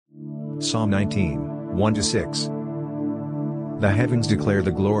Psalm 19, 1-6. The heavens declare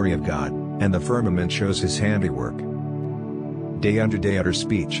the glory of God, and the firmament shows his handiwork. Day unto day utters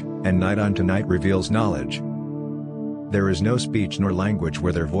speech, and night unto night reveals knowledge. There is no speech nor language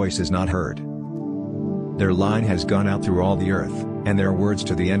where their voice is not heard. Their line has gone out through all the earth, and their words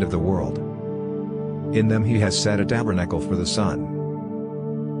to the end of the world. In them he has set a tabernacle for the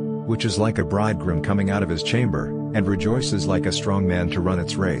sun, which is like a bridegroom coming out of his chamber, and rejoices like a strong man to run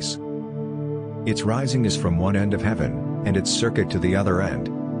its race. Its rising is from one end of heaven, and its circuit to the other end.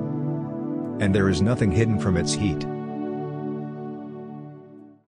 And there is nothing hidden from its heat.